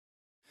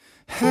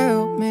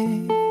help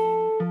me.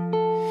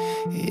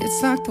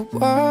 It's like the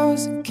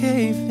walls are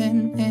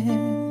caving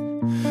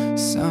in.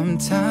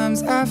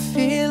 Sometimes I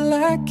feel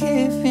like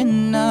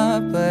giving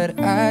up, but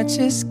I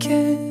just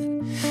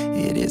can't.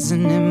 It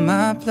isn't in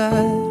my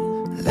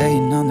blood.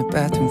 Laying on the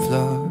bathroom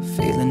floor,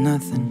 feeling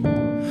nothing.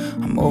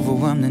 I'm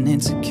overwhelmed and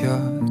insecure.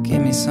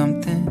 Give me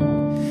something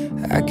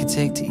I could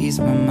take to ease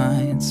my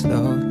mind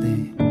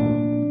slowly.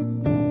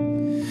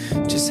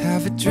 Just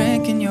have a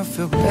drink and you'll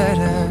feel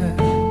better.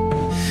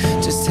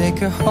 Just take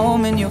her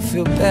home and you'll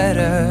feel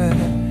better.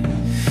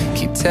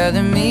 Keep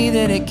telling me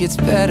that it gets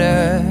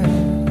better.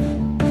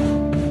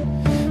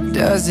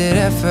 Does it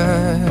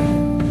ever?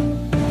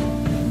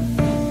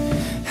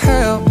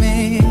 Help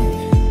me.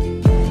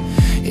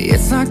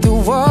 It's like the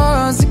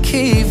walls are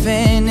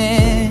caving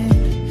in.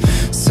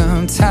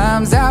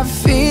 Sometimes I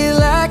feel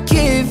like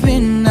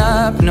giving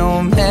up.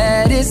 No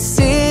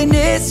medicine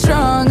is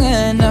strong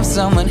enough.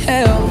 Someone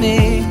help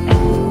me.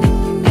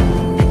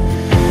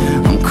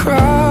 I'm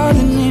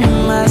crawling in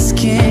my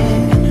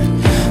skin.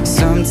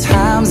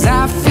 Sometimes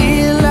I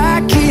feel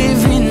like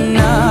giving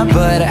up,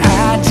 but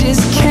I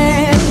just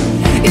can't.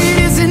 It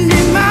isn't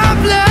in my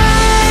blood.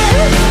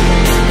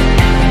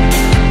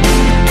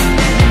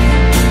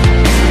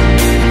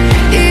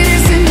 It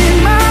isn't in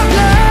my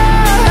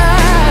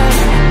blood.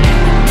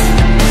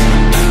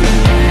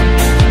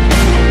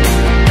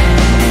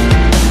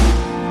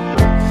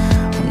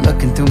 I'm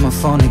looking through my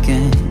phone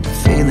again,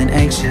 feeling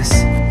anxious,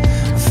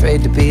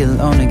 afraid to be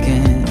alone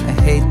again. I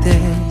hate this.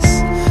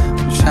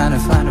 Trying to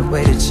find a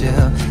way to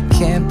chill,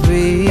 can't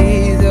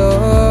breathe,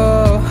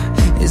 oh.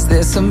 Is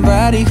there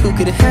somebody who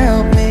could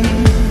help me?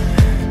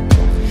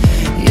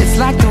 It's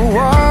like the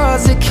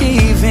walls are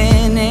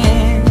caving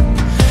in.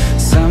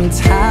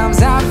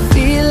 Sometimes I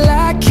feel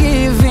like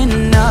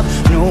giving up.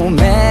 No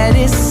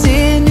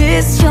medicine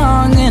is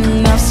strong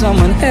enough.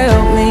 Someone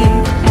help me.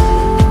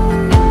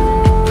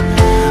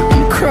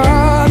 I'm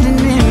crawling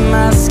in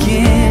my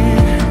skin.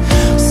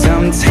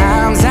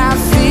 Sometimes I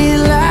feel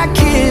like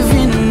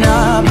giving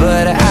up,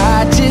 but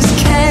I just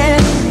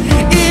can't.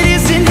 It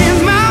isn't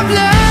in my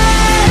blood.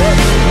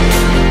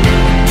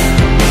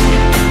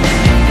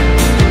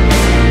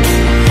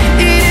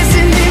 It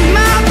isn't in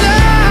my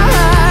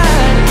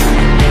blood.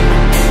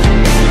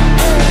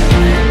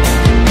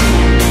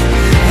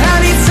 I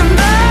need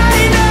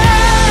somebody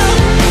now.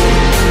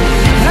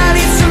 I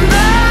need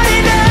somebody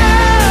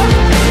now.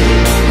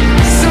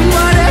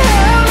 Someone to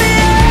help me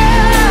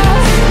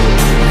out.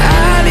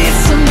 I need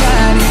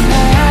somebody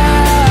now.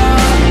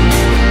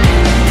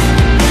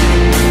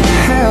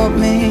 Help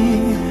me.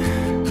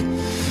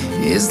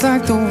 It's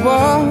like the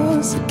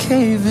walls are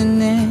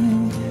caving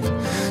in.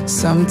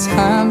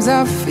 Sometimes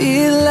I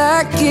feel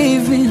like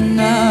giving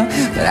up,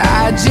 but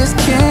I just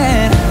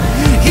can't.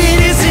 It